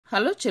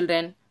Hello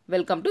children,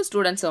 welcome to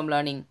Students Home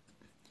Learning.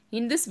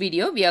 In this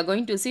video, we are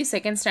going to see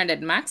 2nd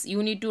Standard Maths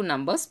Unit 2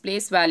 Numbers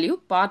Place Value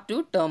Part 2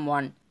 Term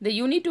 1. The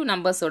Unit 2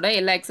 Numbers oda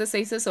எல்லா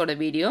exercises oda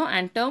video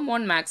and Term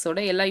 1 Maths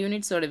oda எல்லா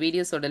units oda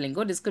videos oda link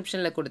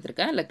description la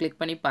கொடுத்திருக்கேன். இல்ல click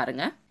பண்ணி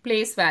பாருங்க.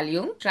 Place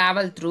Value,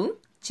 Travel Through,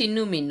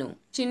 சின்னு மின்னு.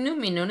 சின்னு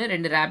மின்னுன்னு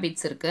ரெண்டு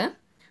rabbits இருக்கு.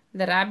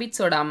 இந்த rabbits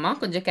oda அம்மா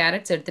கொஞ்சம்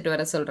carrots எடுத்துட்டு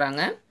வர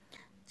சொல்றாங்க.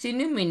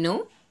 சின்னு மின்னு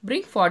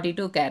bring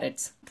 42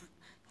 carrots.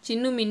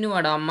 சின்னு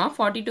மின்னுவோட அம்மா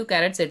 42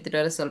 carrots எடுத்துட்டு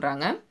வர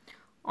சொல்றாங்க.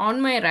 On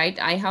my right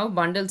I have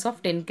bundles of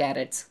 10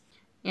 carrots.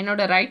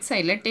 என்னோட ரைட்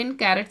சைடுல 10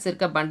 carrots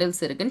இருக்க bundles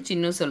இருக்குன்னு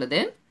சின்னு சொல்லுது.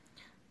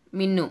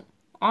 மின்னு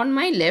On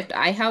my left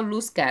I have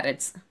loose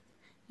carrots.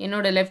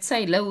 என்னோட லெஃப்ட்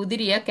சைடுல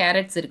உதிரியா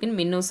carrots இருக்குன்னு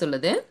மின்னு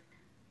சொல்லுது.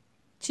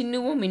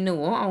 சின்னுவும்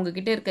மின்னுவும் அவங்க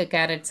கிட்ட இருக்க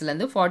carrotsல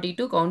இருந்து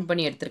 42 கவுண்ட்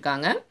பண்ணி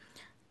எடுத்துருக்காங்க.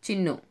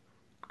 சின்னு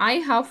I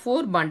have 4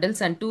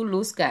 bundles and 2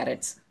 loose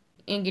carrots.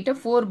 என்கிட்ட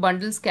 4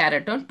 bundles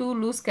carrotம் 2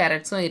 loose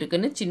carrotsம்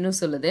இருக்குன்னு சின்னு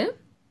சொல்லுது.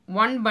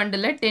 1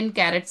 bundle 10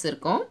 carrots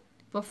இருக்கும்.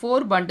 இப்போ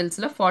 4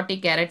 bundlesல 40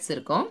 carrots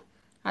இருக்கும்.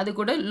 அது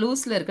கூட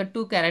லூஸ்ல இருக்க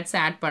 2 carrots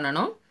ஆட்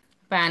பண்ணணும்.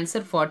 இப்போ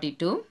ஆன்சர்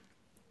 42.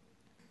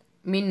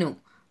 மின்னு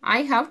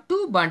I have 2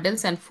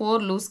 bundles and 4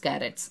 loose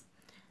carrots.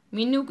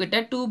 மின்னு கிட்ட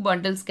 2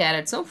 bundles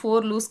carrotsம் 4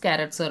 loose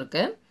carrotsம்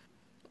இருக்கு.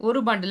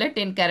 ஒரு bundle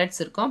 10 carrots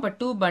இருக்கும். அப்போ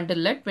 2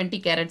 bundle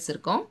 20 carrots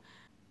இருக்கும்.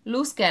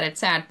 loose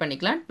carrots ஆட்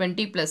பண்ணிக்கலாம்.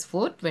 20 plus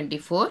 4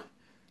 24.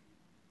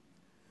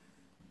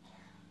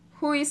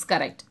 Who is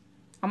correct?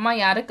 அம்மா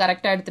யாரு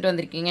கரெக்டாக எடுத்துகிட்டு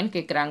வந்திருக்கீங்கன்னு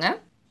கேட்குறாங்க.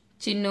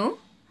 சின்னு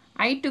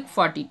I took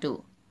 42.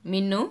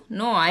 மின்னு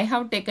No, I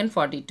have taken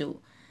 42.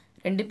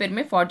 ரெண்டு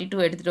பேருமே 42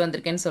 எடுத்துகிட்டு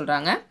வந்திருக்கேன்னு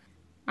சொல்கிறாங்க.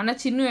 ஆனால்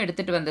சின்னு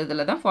எடுத்துகிட்டு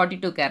வந்ததில் தான்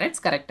 42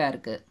 carrots கரெக்டாக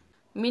இருக்குது.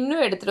 மின்னு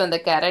எடுத்துகிட்டு வந்த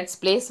carrots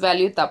place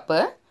value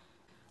தப்பு.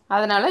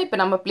 அதனால் இப்போ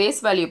நம்ம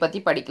place value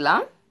பற்றி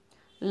படிக்கலாம்.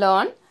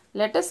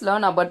 Let us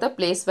learn about the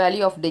place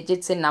value of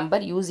digits in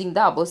number using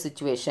the above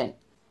situation.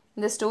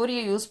 இந்த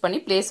ஸ்டோரியை யூஸ்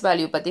பண்ணி place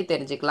value பற்றி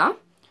தெரிஞ்சுக்கலாம்.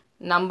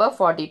 Number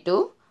 42,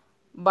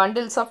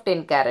 bundles of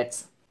 10 carrots,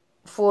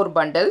 4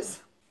 bundles,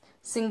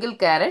 single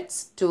carrots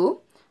 2.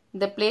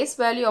 The place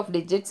value of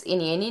digits in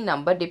any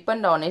number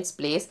depend on its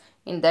place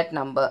in that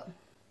number.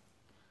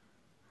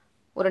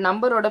 ஒரு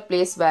நம்பரோட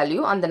place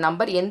value அந்த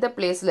number எந்த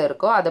பிளேஸில்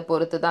இருக்கோ அதை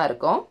பொறுத்து தான்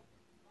இருக்கும்.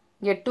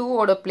 இங்கே 2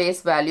 ஓட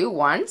place value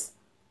ones,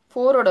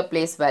 4 ஓட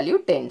place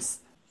value tens.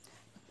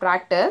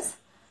 Practice,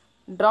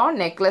 draw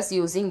necklace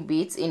using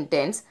beads in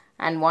tens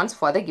and ones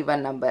for the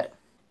given number.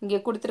 இங்கே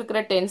கொடுத்துருக்கிற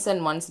டென்ஸ்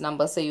அண்ட் ஒன்ஸ்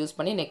நம்பர்ஸை யூஸ்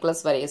பண்ணி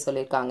நெக்லஸ் வரைய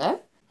சொல்லியிருக்காங்க.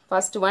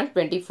 First one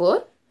 24.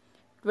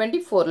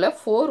 24ல்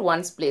 4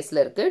 ஒன்ஸ் பிளேஸில்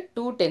இருக்குது,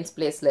 2 டென்ஸ்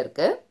பிளேஸில்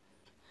இருக்குது.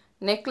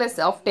 Necklace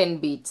of 10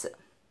 beads.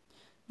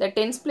 இந்த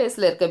டென்ஸ்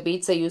பிளேஸில் இருக்க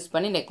பீட்ஸை யூஸ்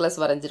பண்ணி நெக்லஸ்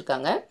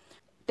வரைஞ்சிருக்காங்க.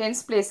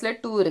 டென்ஸ் பிளேஸில்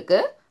 2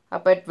 இருக்குது,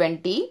 அப்போ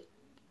 20.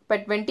 இப்போ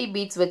 20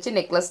 பீட்ஸ் வச்சு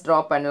நெக்லஸ்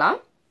ட்ரா பண்ணலாம்.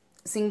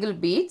 சிங்கிள்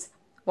பீட்ஸ்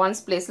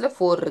ஒன்ஸ் பிளேஸில்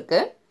 4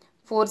 இருக்குது,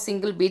 4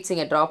 சிங்கிள் பீட்ஸ்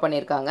இங்கே ட்ரா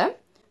பண்ணியிருக்காங்க.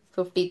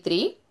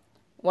 53.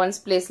 ஒன்ஸ்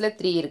பிளேஸில்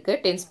 3 இருக்குது,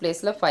 டென்ஸ்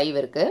பிளேஸில் 5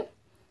 இருக்குது.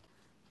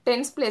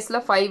 டென்ஸ் பிளேஸில்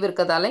 5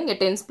 இருக்கிறதால இங்கே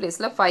டென்ஸ்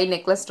பிளேஸில் 5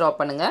 நெக்லஸ் ட்ரா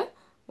பண்ணுங்கள்.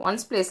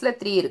 ஒன்ஸ் பிளேஸில்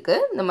 3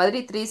 இருக்குது, இந்த மாதிரி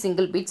 3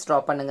 சிங்கிள் பீட்ஸ் ட்ரா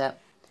பண்ணுங்கள்.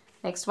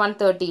 நெக்ஸ்ட்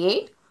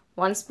 138.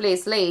 ஒன்ஸ்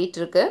பிளேஸில் 8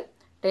 இருக்குது,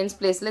 டென்ஸ்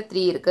பிளேஸில்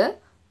 3 இருக்குது.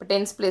 இப்போ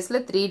டென்ஸ்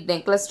பிளேஸில் 3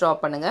 நெக்லஸ் ட்ரா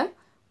பண்ணுங்கள்.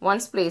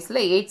 ஒன்ஸ்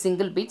பிளேஸில் 8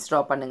 சிங்கிள் பீட்ஸ்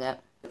ட்ரா பண்ணுங்கள்.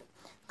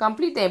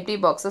 கம்ப்ளீட் த எம்ப்டி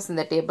பாக்ஸஸ்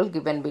இந்த டேபிள்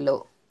கிவன் பிலோ.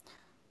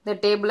 இந்த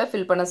டேபிளை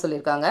ஃபில் பண்ண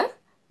சொல்லியிருக்காங்க.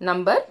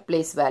 Number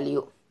place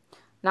value.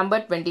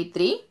 Number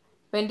 23.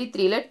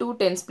 23ல் 2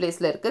 tense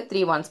பிளேஸில் இருக்குது, 3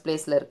 ஒன்ஸ்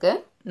பிளேஸில்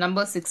இருக்குது.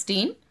 Number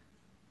 16.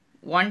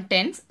 1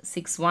 tense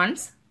 6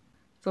 once.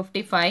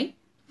 55.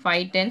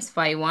 5 tense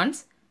 5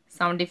 once.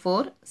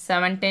 74.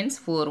 7 tense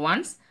 4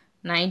 once.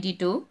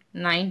 92.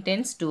 9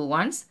 tense 2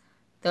 once.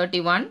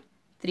 31.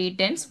 3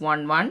 tense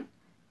 1 one.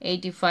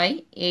 85.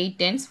 8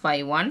 tense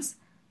 5 once.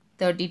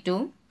 32.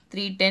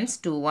 3 tense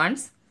 2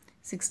 once.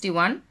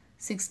 61.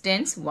 6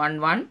 tense 1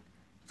 one.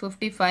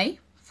 55.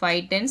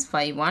 5 tense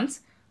 5 once.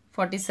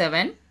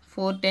 47.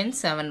 4 tens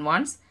 7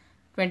 ones.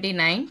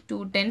 29. 2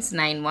 tens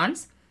 9 ones.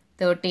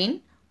 13.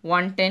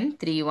 1 10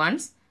 3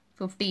 ones.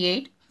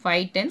 58.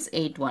 5 tens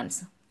 8 ones.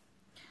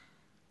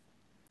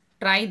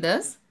 Try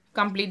this.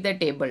 Complete the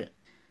table.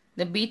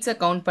 The beats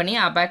count பண்ணி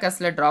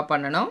abacusல draw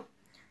பண்ணணும்.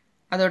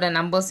 அதோட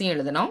நம்பர்ஸையும்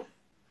எழுதணும்.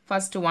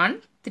 First one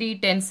 3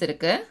 tens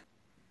இருக்கு.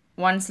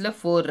 ஒன்ஸ்ல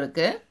 4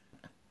 இருக்கு.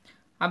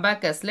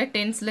 abacusல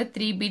tensல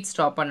 3 beats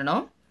draw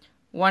பண்ணணும்.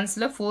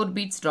 ஒன்ஸ்ல 4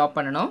 beats draw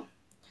பண்ணணும்.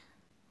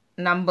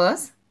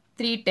 Numbers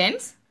 3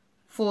 tens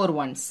 4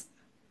 ones.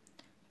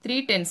 3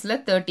 tensல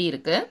 30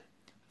 இருக்கு,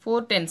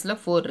 4 tensல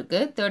 4 இருக்கு.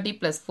 30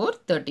 plus 4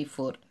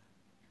 34.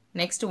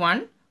 Next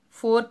one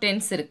 4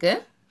 tens இருக்கு,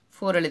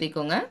 4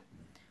 எழுதிக்கோங்க.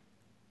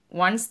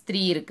 ones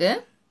 3 இருக்கு,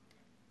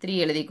 3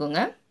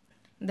 எழுதிக்கோங்க.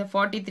 இந்த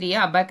 43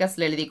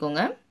 abacusல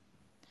எழுதிக்கோங்க.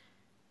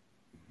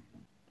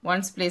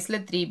 ones placeல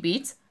 3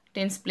 beats,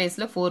 tens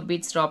placeல 4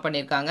 beats draw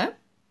பண்ணியிருக்காங்க.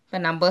 இப்போ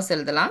நம்பர்ஸ்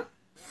எழுதலாம்.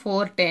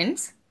 4 tens,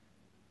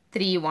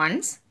 3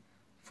 ones.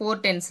 4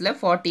 tensல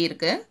 40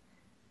 இருக்கு,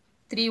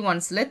 3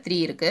 onesல 3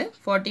 இருக்கு.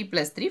 40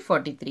 plus 3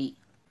 43.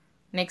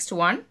 Next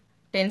one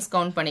tense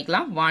count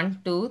பண்ணிக்கலாம் 1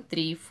 2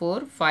 3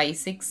 4 5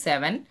 6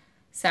 7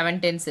 7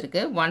 டென்ஸ்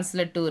இருக்குது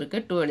 1ஸில் 2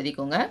 இருக்குது 2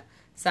 எழுதிக்கோங்க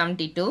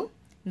 72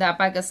 இந்த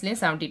அபாக்கஸ்லேயும்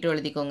 72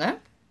 எழுதிக்கோங்க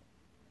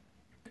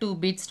 2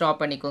 பீட்ஸ் ட்ரா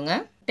பண்ணிக்கோங்க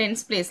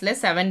டென்ஸ் பிளேஸில்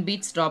 7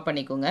 பீட்ஸ் ட்ரா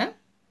பண்ணிக்கோங்க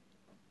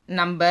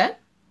நம்பர்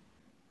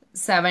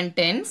 7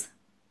 டென்ஸ்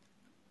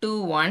 2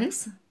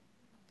 ஒன்ஸ்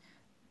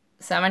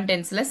 7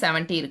 டென்ஸில்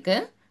 70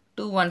 இருக்குது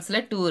 2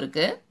 ஒன்ஸில் 2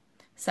 இருக்குது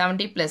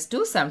 70 +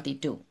 2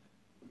 72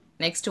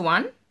 நெக்ஸ்ட்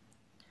ஒன்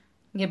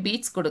இங்கே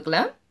பீட்ஸ் கொடுக்கல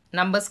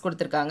நம்பர்ஸ்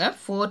கொடுத்துருக்காங்க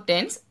 4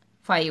 டென்ஸ்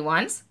 5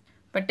 ஒன்ஸ்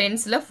இப்போ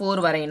டென்ஸில்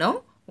 4 வரையணும்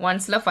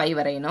ஒன்ஸில் 5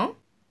 வரையணும்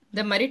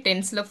இந்த மாதிரி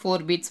டென்ஸில்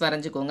 4 பீட்ஸ்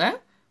வரைஞ்சிக்கோங்க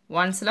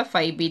ஒன்ஸில்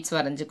 5 பீட்ஸ்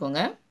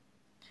வரைஞ்சிக்கோங்க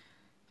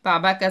இப்போ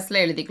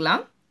அபாக்கஸில்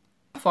எழுதிக்கலாம்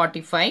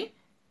 45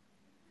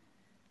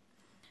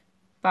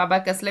 இப்போ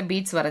அபாக்கஸில்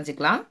பீட்ஸ்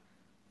வரைஞ்சிக்கலாம்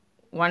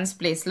ஒன்ஸ்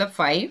பிளேஸில்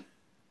 5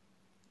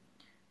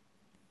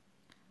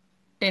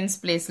 டென்ஸ்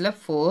பிளேஸில்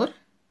 4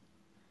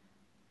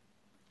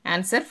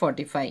 answer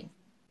 45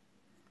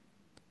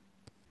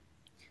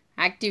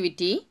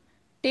 Activity.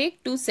 Take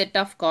 2 set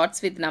of cards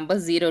with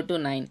numbers 0 to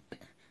 9.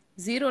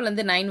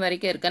 0லேருந்து 9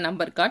 வரைக்கும் இருக்க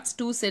number cards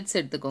 2 sets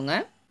எடுத்துக்கோங்க.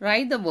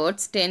 Write the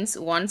words tens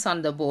ones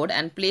on the board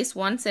and place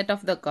one set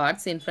of the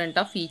cards in front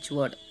of each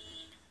word.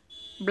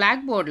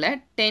 Blackboardல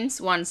tens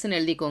onesன்னு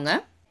எழுதிக்கோங்க.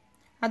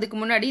 அதுக்கு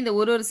முன்னாடி இந்த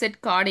ஒரு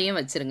set கார்டையும்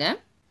வச்சிருங்க.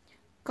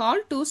 Call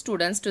 2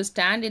 students to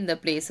stand in the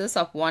places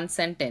of ones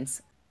and tens.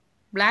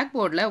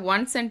 Blackboardல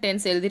ones and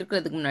tens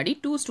எழுதிருக்கிறதுக்கு முன்னாடி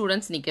 2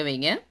 students நிக்க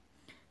வைங்க.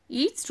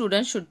 Each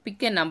student should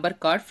pick a number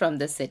card from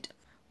the set.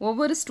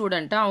 ஒவ்வொரு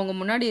ஸ்டூடெண்ட்டா அவங்க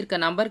முன்னாடி இருக்க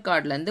நம்பர்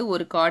கார்ட்லேருந்து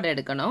ஒரு கார்டு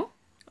எடுக்கணும்.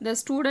 The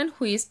student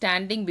who is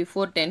standing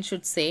before 10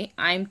 should say,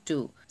 I am 2,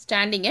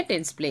 standing at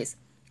 10's place.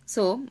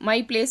 So, my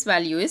place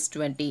value is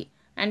 20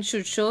 and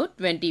should show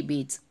 20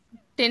 beats.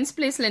 10's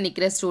placeல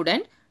நிக்கிற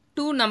student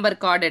 2 number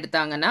card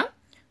எடுத்தாங்கன்னா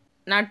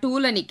நான்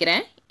 2ல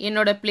நிக்கிறேன்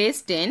என்னோட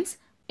place 10s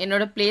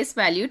என்னோட place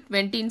value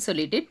 20ன்னு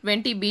சொல்லிட்டு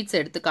 20 beats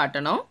எடுத்து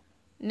காட்டணும்.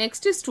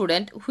 Next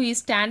student who is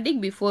standing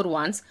before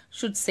ones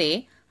should say,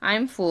 I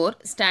am 4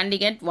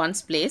 standing at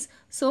one's place,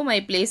 so my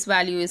place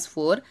value is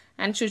 4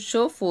 and should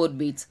show 4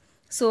 beats.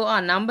 So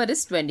our number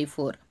is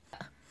 24.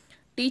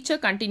 Teacher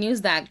continues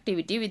the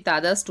activity with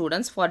other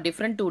students for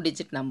different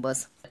 2-digit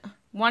numbers.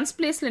 Ones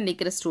place la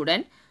nikra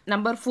student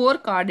number 4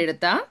 card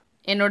edutha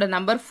என்னோட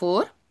number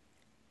 4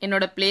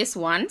 என்னோட place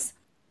ones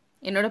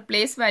என்னோட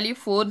place value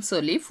 4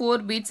 சொல்லி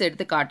 4 beats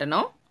எடுத்து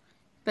காட்டணும்.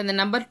 இப்போ இந்த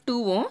number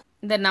 2வும்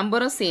இந்த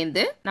நம்பரும்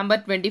சேர்ந்து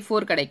நம்பர்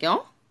 24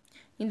 கிடைக்கும்.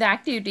 இந்த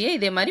ஆக்டிவிட்டியை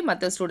இதே மாதிரி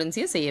மற்ற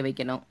ஸ்டூடெண்ட்ஸையும் செய்ய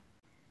வைக்கணும்.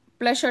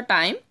 Pleasure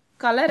time.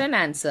 Color and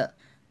answer.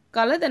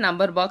 Color the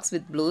number box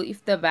with blue if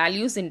the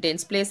values in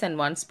tens place and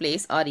ones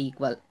place are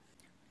equal.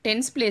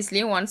 Tens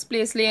placeலேயும் ones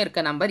placeலேயும்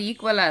இருக்க நம்பர்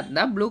ஈக்குவலாக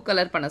இருந்தால் ப்ளூ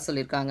கலர் பண்ண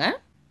சொல்லியிருக்காங்க.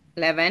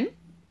 11,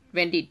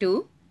 22,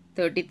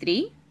 33,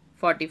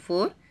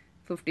 44,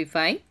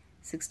 55,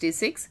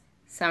 66,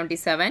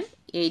 77,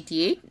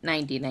 88,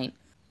 99.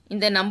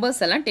 இந்த நம்பர்ஸ்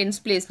எல்லாம் டென்ஸ்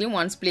பிளேஸ்லையும்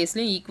ஒன்ஸ்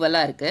பிளேஸ்லையும்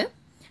ஈக்குவலாக இருக்குது.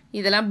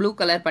 இதெல்லாம் ப்ளூ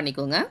கலர்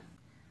பண்ணிக்கோங்க.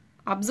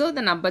 Observe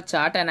the number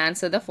chart and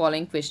answer the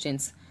following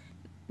questions.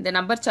 இந்த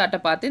நம்பர் சார்ட்டை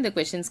பார்த்து இந்த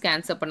கொஸ்டின்ஸ்க்கு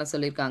ஆன்சர் பண்ண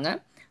சொல்லியிருக்காங்க.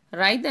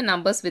 Right the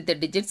numbers with the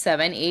digit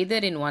 7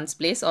 either in once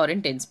place R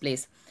in tense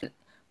place.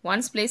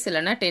 Once place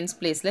இல்லைனா டென்ஸ்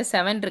பிளேஸில்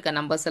 7 இருக்க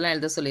நம்பர்ஸ் எல்லாம்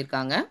எழுத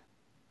சொல்லியிருக்காங்க.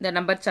 இந்த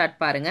நம்பர் சார்ட்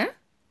பாருங்கள்.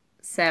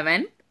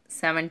 7,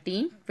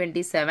 17,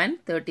 27,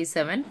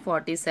 37,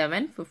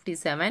 47,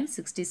 57,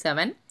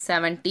 67,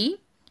 70,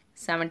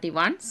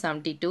 71,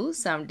 72,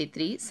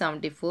 73,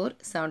 74,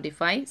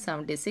 75,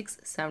 76,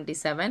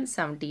 77,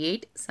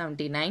 78,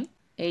 79,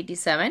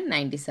 87,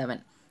 97.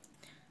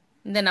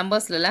 இந்த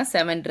நம்பர்ஸ்லாம்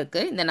 7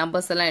 இருக்குது. இந்த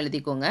நம்பர்ஸ் எல்லாம்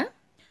எழுதிக்கோங்க.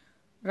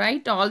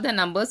 Right all the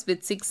numbers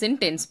with 6 in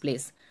tense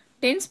place.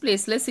 Tense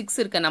பிளேஸில் 6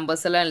 இருக்க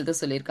நம்பர்ஸ் எல்லாம் எழுத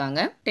சொல்லியிருக்காங்க.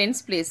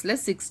 டென்ஸ் பிளேஸில்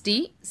 60,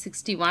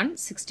 61,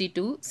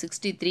 62,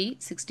 63,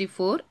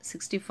 64,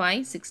 65,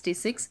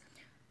 66,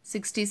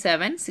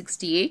 67,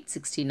 68,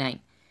 69.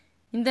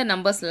 இந்த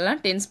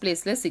நம்பர்ஸ்லாம் டென்ஸ்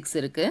பிளேஸில் 6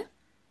 இருக்குது.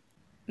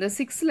 இந்த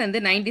 6லேருந்து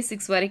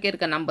 96 வரைக்கும்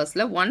இருக்க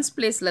நம்பர்ஸில் ஒன்ஸ்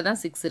பிளேஸில் தான்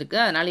 6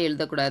 இருக்குது, அதனால்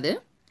எழுதக்கூடாது.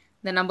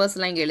 இந்த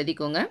நம்பர்ஸ்லாம் இங்கே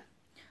எழுதிக்கோங்க.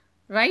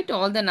 Right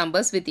all the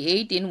numbers with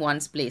 8 in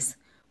once place.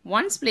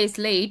 Once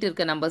பிளேஸில் 8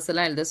 இருக்க நம்பர்ஸ்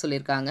எல்லாம் எழுத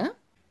சொல்லியிருக்காங்க.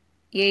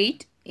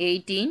 8,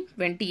 18,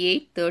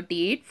 28,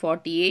 38,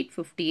 48,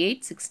 58,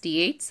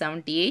 68,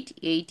 78,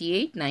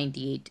 88,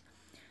 98.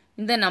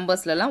 இந்த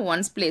நம்பர்ஸ்லாம்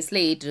ஒன்ஸ் பிளேஸில்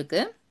 8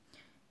 இருக்குது.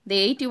 இந்த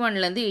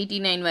 81லேருந்து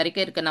 89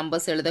 வரைக்கும் இருக்க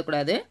நம்பர்ஸ்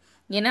எழுதக்கூடாது,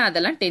 ஏன்னா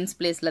அதெல்லாம் டென்ஸ்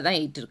பிளேஸில் தான்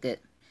 8 இருக்குது.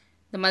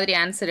 இந்த மாதிரி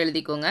ஆன்சர்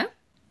எழுதிக்கோங்க.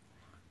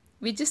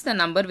 Which is the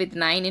number with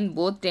 9 in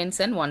both tense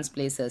and once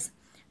places.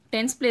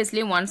 Tense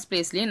பிளேஸ்லேயும் once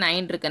பிளேஸ்லேயும்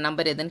 9 இருக்க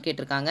நம்பர் எதுன்னு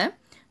கேட்டிருக்காங்க.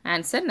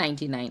 ஆன்சர்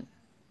 99.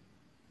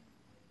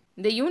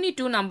 இந்த யூனிட்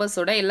 2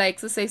 நம்பர்ஸோட எல்லா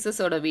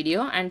எக்ஸசைசஸோட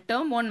வீடியோ அண்ட்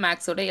டேர்ம் 1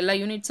 மேக்ஸோட எல்லா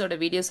யூனிட்ஸோட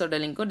வீடியோஸோட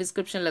லிங்க்கும்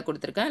டிஸ்கிரிப்ஷனில்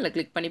கொடுத்துருக்கேன். அதில்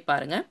கிளிக் பண்ணி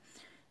பாருங்கள்.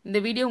 இந்த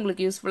வீடியோ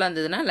உங்களுக்கு யூஸ்ஃபுல்லாக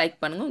இருந்ததுன்னா லைக்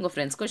பண்ணுங்கள், உங்கள்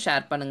ஃப்ரெண்ட்ஸ்க்கும்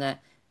ஷேர் பண்ணுங்கள்.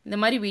 இந்த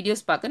மாதிரி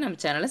வீடியோஸ் பார்க்க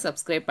நம்ம சேனலை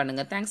சப்ஸ்கிரைப்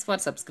பண்ணுங்கள். Thanks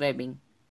for subscribing.